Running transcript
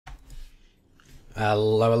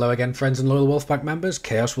Hello again, friends and loyal Wolfpack members.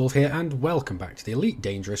 Chaos Wolf here, and welcome back to the Elite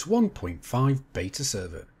Dangerous 1.5 beta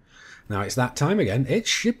server. Now it's that time again, it's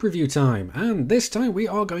ship review time, and this time we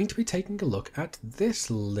are going to be taking a look at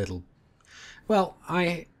this little... Well,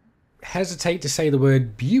 I hesitate to say the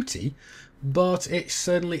word beauty, but it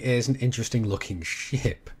certainly is an interesting looking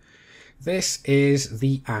ship. This is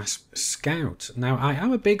the Asp Scout. Now I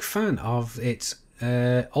am a big fan of its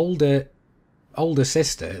older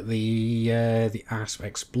sister, the Asp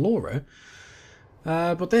Explorer,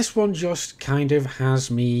 but this one just kind of has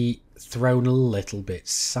me thrown a little bit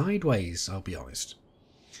sideways, I'll be honest.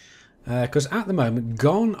 Because at the moment,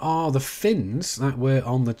 gone are the fins that were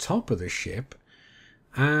on the top of the ship,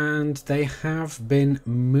 and they have been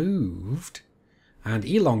moved and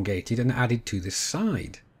elongated and added to the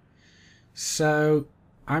side. So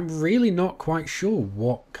I'm really not quite sure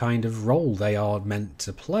what kind of role they are meant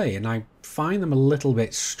to play, and I find them a little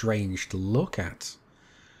bit strange to look at.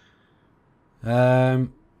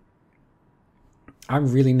 I'm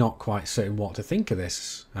really not quite certain what to think of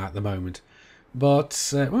this at the moment.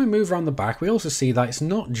 But when we move around the back, we also see that it's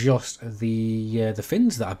not just the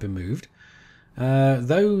fins that have been moved.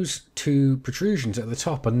 Those two protrusions at the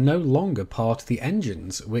top are no longer part of the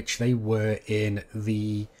engines, which they were in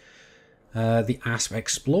the Asp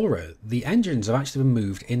Explorer. The engines have actually been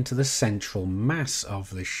moved into the central mass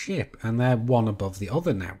of the ship, and they're one above the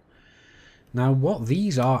other now. Now, what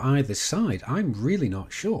these are either side, I'm really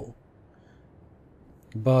not sure.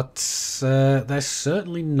 But they're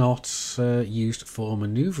certainly not used for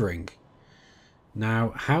manoeuvring.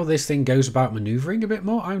 Now, how this thing goes about manoeuvring a bit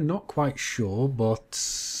more, I'm not quite sure, but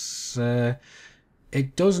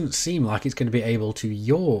it doesn't seem like it's going to be able to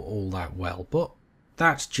yaw all that well, but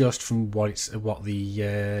that's just from what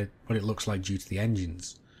it looks like due to the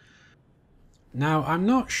engines. Now, I'm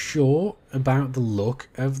not sure about the look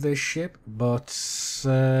of this ship, but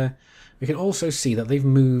we can also see that they've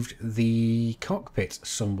moved the cockpit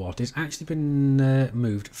somewhat. It's actually been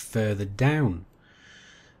moved further down,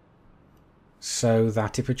 so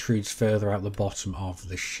that it protrudes further out the bottom of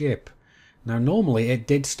the ship. Now, normally it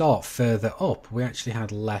did start further up. We actually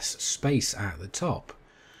had less space at the top.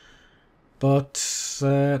 But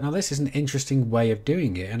now this is an interesting way of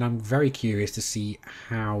doing it, and I'm very curious to see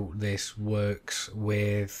how this works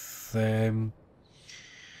with the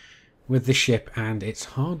ship and its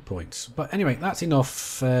hard points. But anyway, that's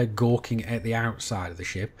enough gawking at the outside of the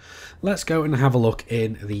ship. Let's go and have a look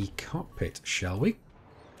in the cockpit, shall we?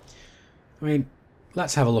 I mean,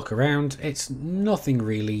 let's have a look around. It's nothing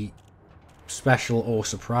really special or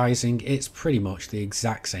surprising. It's pretty much the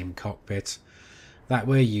exact same cockpit that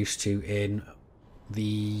we're used to in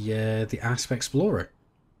the Asp Explorer.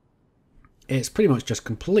 It's pretty much just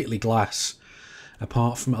completely glass,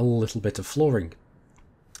 apart from a little bit of flooring.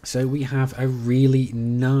 So we have a really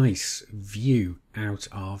nice view out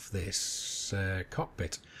of this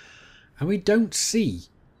cockpit, and we don't see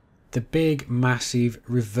the big, massive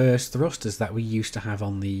reverse thrusters that we used to have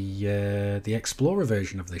on the Explorer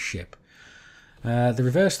version of this ship. The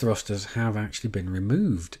reverse thrusters have actually been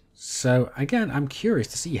removed. So again, I'm curious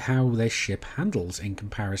to see how this ship handles in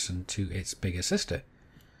comparison to its bigger sister.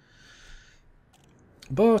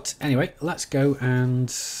 But anyway, let's go and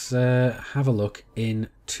have a look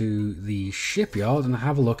into the shipyard and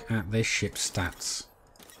have a look at this ship's stats.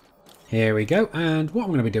 Here we go, and what I'm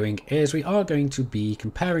going to be doing is we are going to be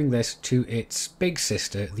comparing this to its big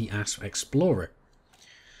sister, the Asp Explorer.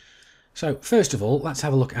 So first of all, let's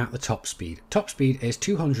have a look at the top speed. Top speed is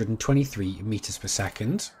 223 meters per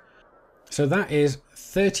second. So that is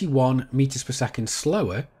 31 meters per second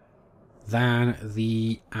slower than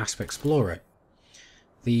the Asp Explorer.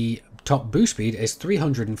 The top boost speed is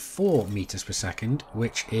 304 meters per second,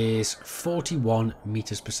 which is 41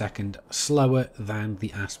 meters per second slower than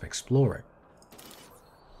the Asp Explorer.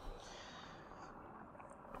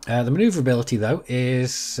 The maneuverability, though,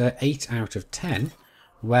 is 8 out of 10,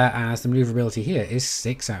 whereas the maneuverability here is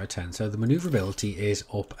 6 out of 10. So the maneuverability is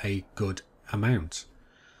up a good amount.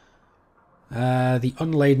 The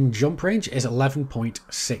unladen jump range is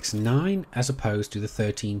 11.69 as opposed to the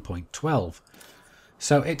 13.12.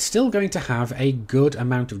 So it's still going to have a good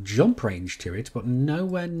amount of jump range to it, but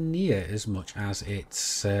nowhere near as much as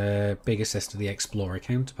its bigger sister, the Explorer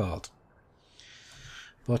counterpart.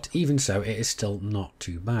 But even so, it is still not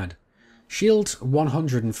too bad. Shields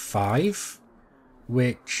 105,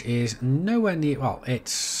 which is nowhere near... Well,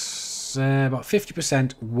 it's about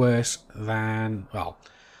 50% worse than... Well,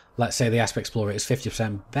 let's say the Asp Explorer is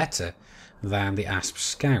 50% better than the Asp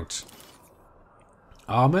Scout.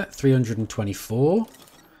 Armour 324,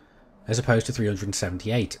 as opposed to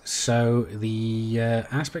 378. So the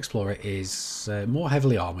Asp Explorer is more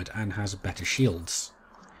heavily armoured and has better shields.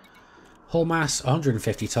 Hull mass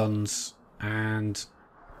 150 tons and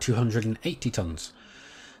 280 tons.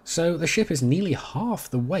 So the ship is nearly half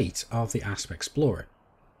the weight of the Asp Explorer.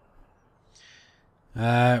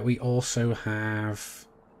 We also have,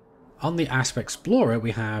 on the Asp Explorer,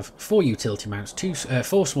 we have 4 utility mounts,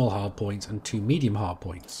 4 small hardpoints and 2 medium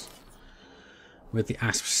hardpoints. With the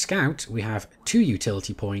Asp Scout, we have 2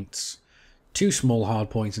 utility points, 2 small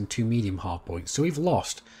hardpoints and 2 medium hardpoints. So we've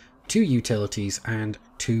lost 2 utilities and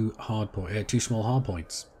 2 small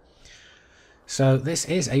hardpoints. So this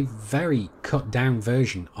is a very cut down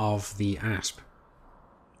version of the Asp.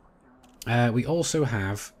 We also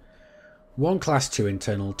have 1 Class 2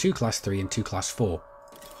 internal, 2 Class 3 and 2 Class 4.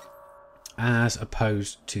 As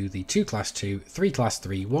opposed to the 2 Class 2, 3 Class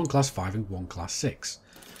 3, 1 Class 5 and 1 Class 6.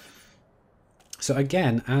 So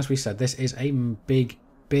again, as we said, this is a big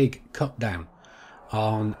cut down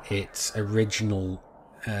on its original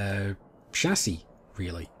chassis,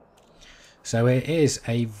 really. So it is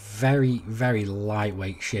a very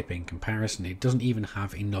lightweight ship in comparison. It doesn't even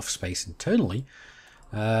have enough space internally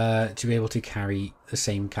to be able to carry the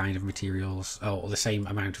same kind of materials or the same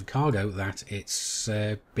amount of cargo that its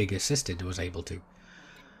big assisted was able to.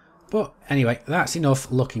 But anyway, that's enough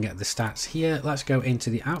looking at the stats here. Let's go into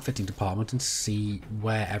the outfitting department and see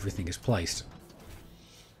where everything is placed.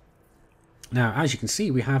 Now, as you can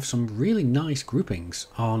see, we have some really nice groupings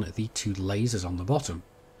on the 2 lasers on the bottom.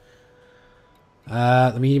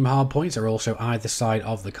 The medium hard points are also either side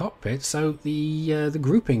of the cockpit, so the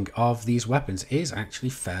grouping of these weapons is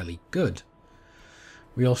actually fairly good.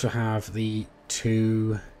 We also have the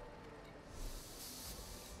two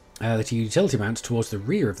utility mounts towards the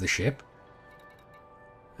rear of the ship,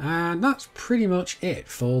 and that's pretty much it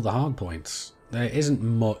for the hard points. There isn't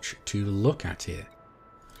much to look at here.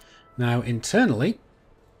 Now internally,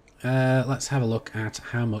 let's have a look at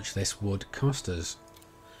how much this would cost us.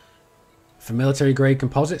 For military grade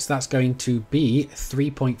composites, that's going to be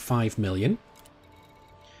 3.5 million.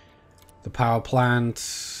 The power plant,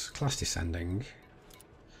 class descending,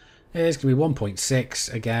 is going to be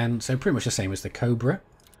 1.6 again, so pretty much the same as the Cobra.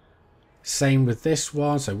 Same with this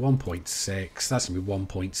one, so 1.6, that's going to be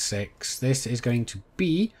 1.6. This is going to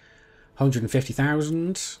be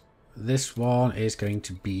 150,000. This one is going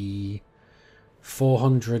to be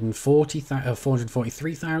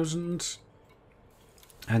 443,000.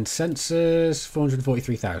 And sensors,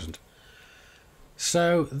 443,000.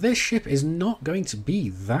 So this ship is not going to be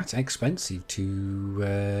that expensive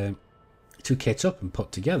to kit up and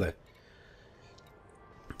put together.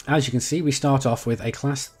 As you can see, we start off with a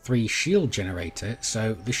Class 3 shield generator.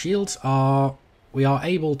 So the shields we are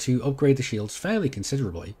able to upgrade the shields fairly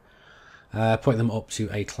considerably, putting them up to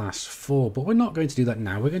a Class 4. But we're not going to do that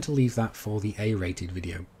now. We're going to leave that for the A-rated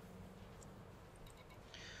video.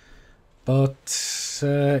 But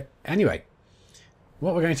anyway,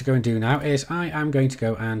 what we're going to go and do now is I am going to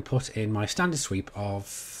go and put in my standard sweep of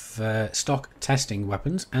stock testing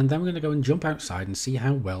weapons, and then we're going to go and jump outside and see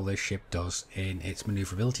how well this ship does in its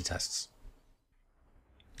maneuverability tests.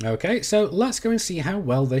 Okay, so let's go and see how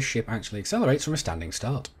well this ship actually accelerates from a standing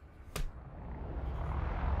start.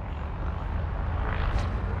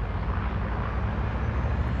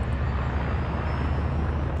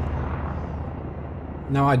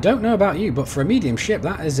 Now, I don't know about you, but for a medium ship,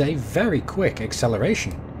 that is a very quick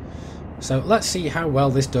acceleration. So let's see how well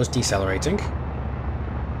this does decelerating.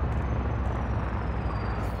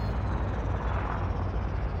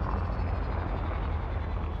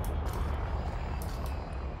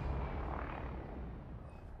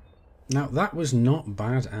 Now, that was not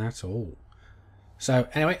bad at all. So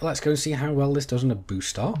anyway, let's go and see how well this does on a boost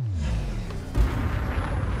start.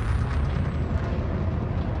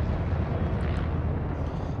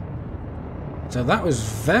 So that was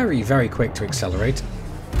very quick to accelerate.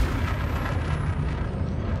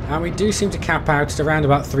 And we do seem to cap out at around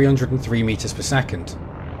about 303 meters per second.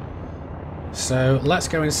 So let's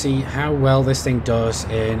go and see how well this thing does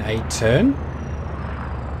in a turn.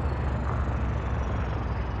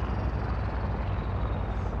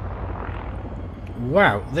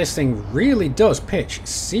 Wow, this thing really does pitch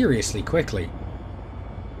seriously quickly.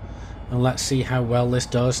 And let's see how well this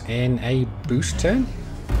does in a boost turn.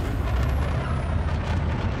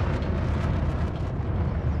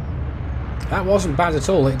 That wasn't bad at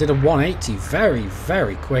all. It did a 180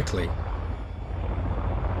 very quickly.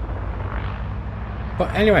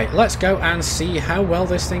 But anyway, let's go and see how well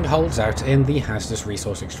this thing holds out in the hazardous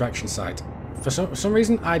resource extraction site. For some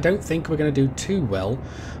reason, I don't think we're going to do too well,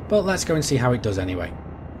 but let's go and see how it does anyway.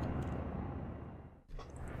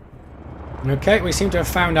 Okay, we seem to have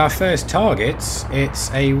found our first targets. It's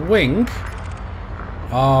a wing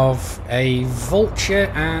of a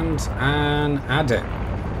vulture and an adder.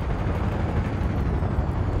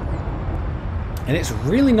 And it's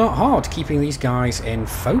really not hard keeping these guys in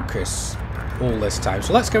focus all this time.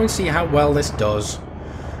 So let's go and see how well this does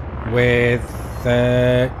with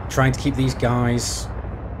trying to keep these guys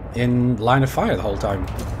in line of fire the whole time.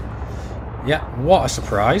 Yeah, what a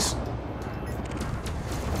surprise.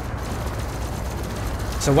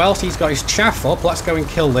 So whilst he's got his chaff up, let's go and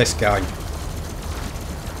kill this guy.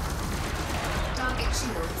 Target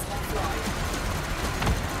shields offline.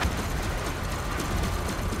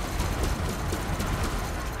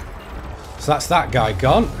 So that's that guy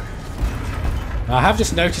gone. Now, I have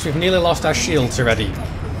just noticed we've nearly lost our shields already.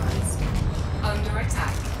 Under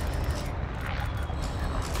attack.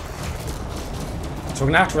 So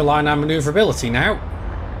we're going to have to rely on our manoeuvrability now.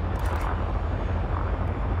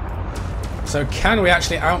 So can we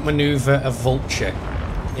actually outmaneuver a vulture,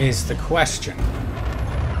 is the question.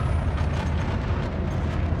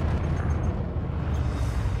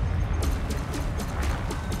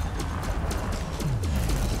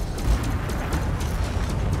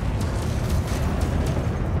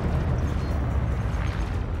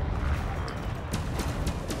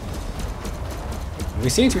 We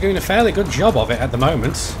seem to be doing a fairly good job of it at the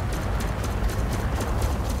moment.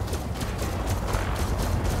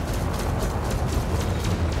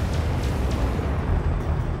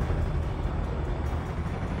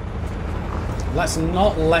 Let's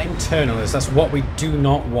not let him turn on us. That's what we do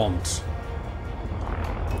not want.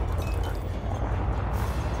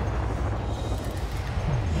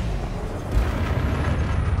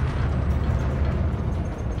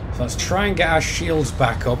 So let's try and get our shields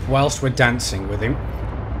back up whilst we're dancing with him.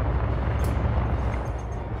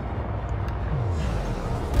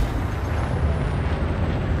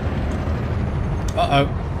 Uh-oh.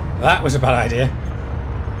 That was a bad idea.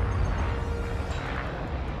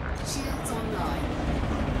 Shields online.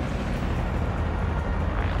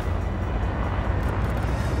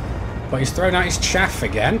 But he's thrown out his chaff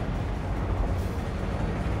again.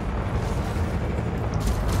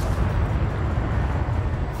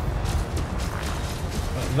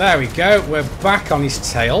 But there we go. We're back on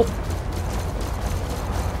his tail.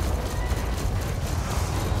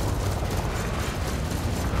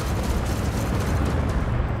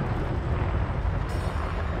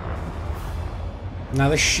 Now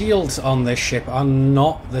the shields on this ship are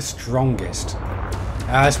not the strongest,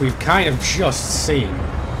 as we've kind of just seen.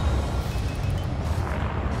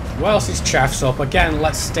 Whilst his chaff's up, again,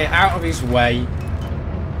 let's stay out of his way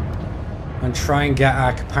and try and get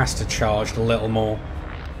our capacitor charged a little more.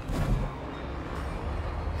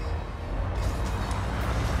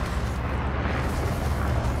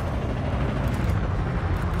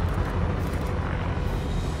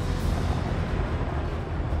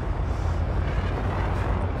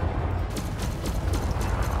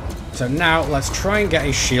 So now let's try and get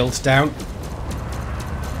his shields down.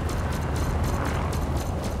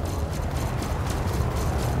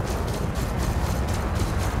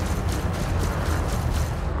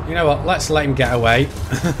 You know what, let's let him get away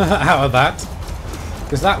out of that,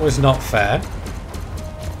 because that was not fair.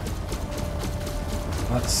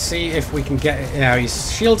 Let's see if we can get it. Now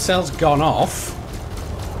his shield cell's gone off,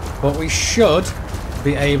 but we should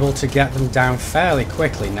be able to get them down fairly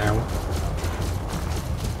quickly now.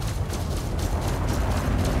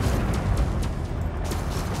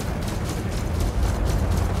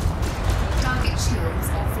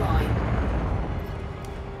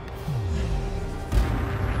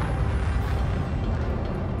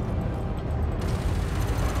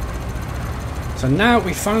 So now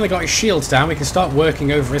we've finally got his shields down, we can start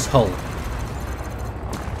working over his hull.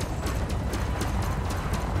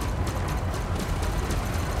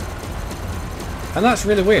 And that's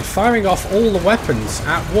really weird. Firing off all the weapons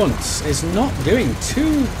at once is not doing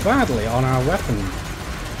too badly on our weapons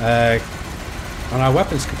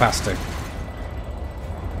capacitor.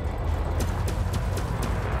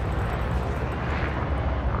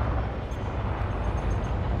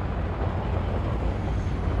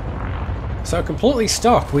 So completely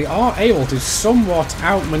stock, we are able to somewhat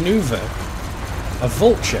outmaneuver a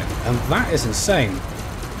vulture, and that is insane.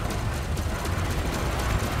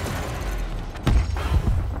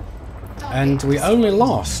 And we only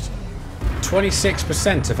lost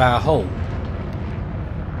 26% of our hull.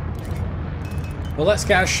 Well, let's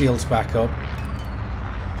get our shields back up.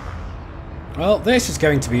 Well, this is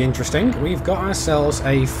going to be interesting. We've got ourselves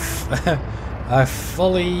a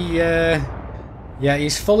fully... yeah,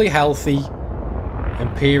 he's fully healthy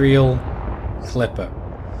Imperial Clipper.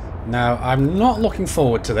 Now, I'm not looking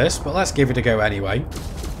forward to this, but let's give it a go anyway.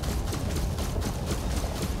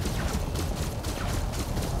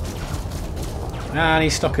 And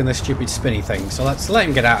he's stuck in this stupid spinny thing, so let's let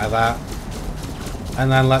him get out of that.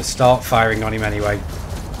 And then let's start firing on him anyway.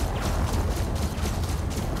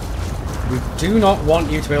 We do not want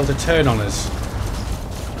you to be able to turn on us.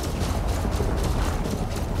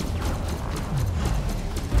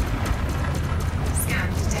 Scan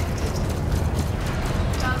detected.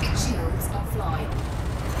 Target shields offline.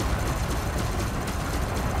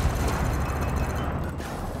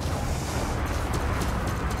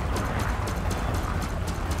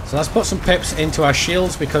 So let's put some pips into our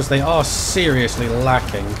shields because they are seriously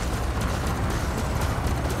lacking.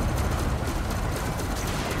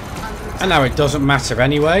 And now it doesn't matter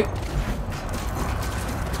anyway.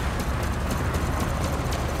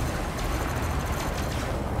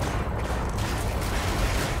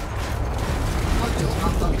 Module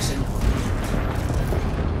malfunction.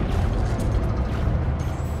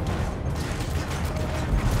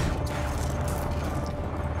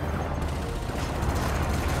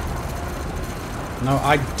 No,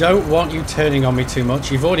 I don't want you turning on me too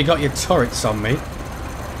much. You've already got your turrets on me.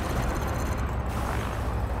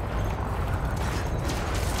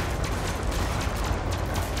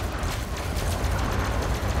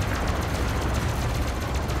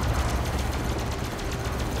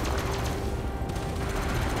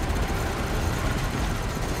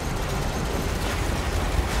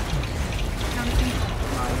 Canopy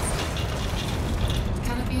compromised.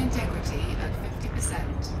 Canopy integrity at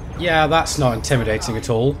 50%. Yeah, that's not intimidating at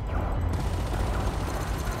all.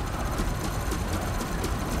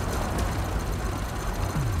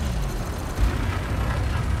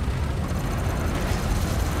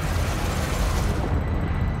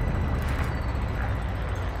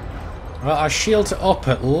 Well, our shields are up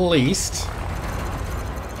at least.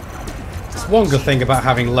 It's one good thing about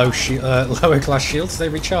having lower class shields, they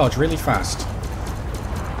recharge really fast.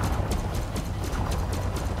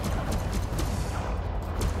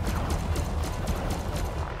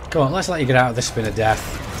 Come on, let's let you get out of this spin of death.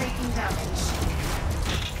 Taking damage.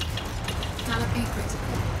 Canopy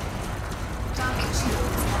critical. Target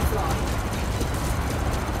shields offline.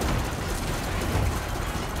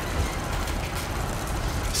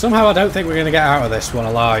 Somehow I don't think we're going to get out of this one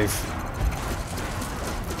alive.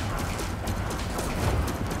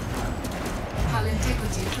 Hull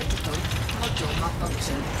integrity critical. Module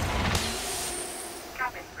malfunction.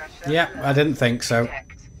 Cabin pressure. Yeah, I didn't think so.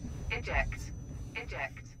 Eject.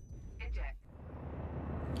 Eject.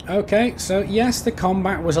 Eject. Okay, so yes, the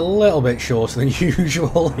combat was a little bit shorter than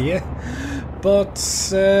usual here. But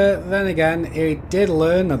then again, it did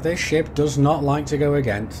learn that this ship does not like to go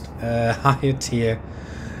against higher tier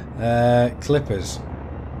clippers.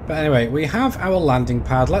 But anyway, we have our landing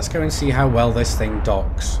pad. Let's go and see how well this thing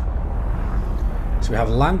docks. So we have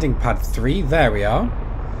landing pad 3, there we are.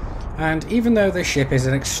 And even though this ship is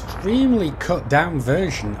an extremely cut down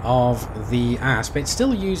version of the ASP, it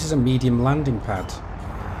still uses a medium landing pad.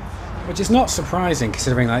 Which is not surprising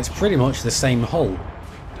considering that it's pretty much the same hull.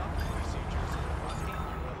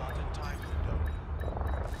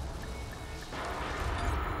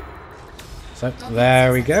 So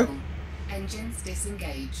there we go. Engines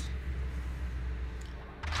disengaged.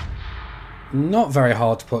 Not very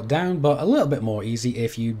hard to put down, but a little bit more easy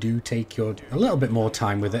if you do take a little bit more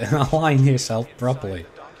time with it and align yourself properly.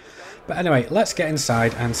 But anyway, let's get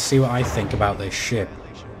inside and see what I think about this ship.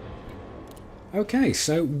 Okay,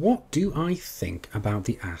 so what do I think about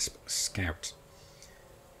the ASP Scout?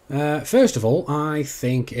 First of all, I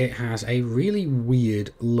think it has a really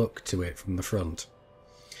weird look to it from the front.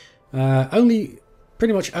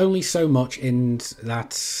 Pretty much only so much in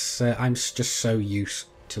that I'm just so used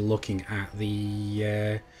to looking at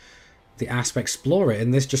the ASP Explorer,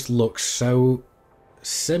 and this just looks so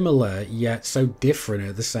similar yet so different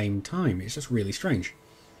at the same time. It's just really strange.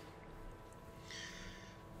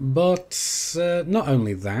 But not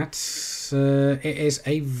only that, it is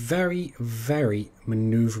a very, very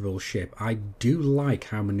manoeuvrable ship. I do like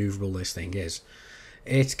how manoeuvrable this thing is.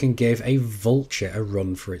 It can give a Vulture a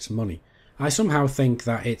run for its money. I somehow think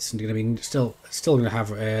that it's going to be still going to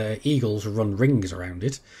have eagles run rings around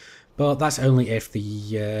it, but that's only if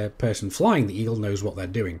the person flying the eagle knows what they're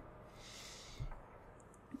doing.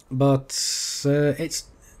 But it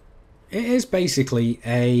is basically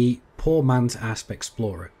a poor man's ASP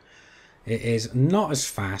Explorer. It is not as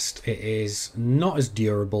fast, it is not as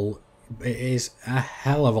durable, it is a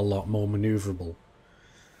hell of a lot more manoeuvrable.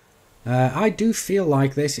 I do feel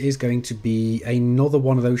like this is going to be another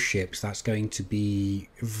one of those ships that's going to be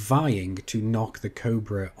vying to knock the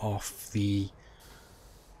Cobra off the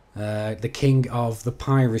the king of the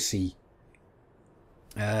piracy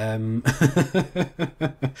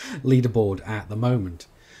leaderboard at the moment.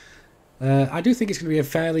 I do think it's going to be a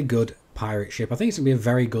fairly good pirate ship. I think it's going to be a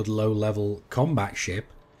very good low-level combat ship.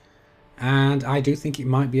 And I do think it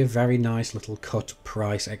might be a very nice little cut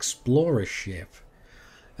price explorer ship.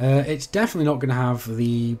 It's definitely not going to have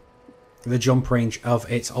the jump range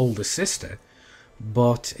of its older sister,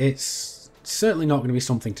 but it's certainly not going to be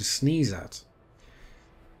something to sneeze at.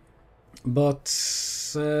 But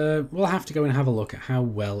we'll have to go and have a look at how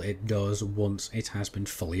well it does once it has been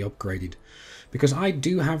fully upgraded. Because I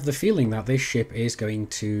do have the feeling that this ship is going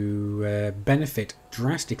to benefit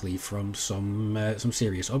drastically from some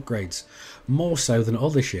serious upgrades, more so than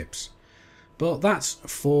other ships. But that's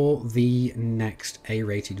for the next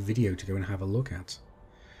A-rated video to go and have a look at.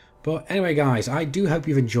 But anyway guys, I do hope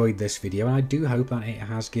you've enjoyed this video, and I do hope that it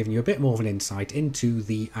has given you a bit more of an insight into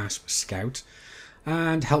the Asp Scout,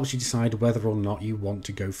 and helps you decide whether or not you want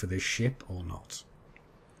to go for this ship or not.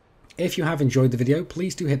 If you have enjoyed the video,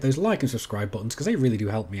 please do hit those like and subscribe buttons, because they really do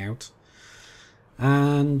help me out.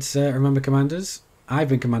 And remember, Commanders, I've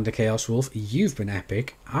been Commander Chaos Wolf, you've been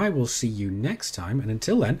Epic, I will see you next time, and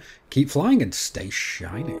until then, keep flying and stay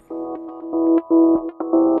shiny.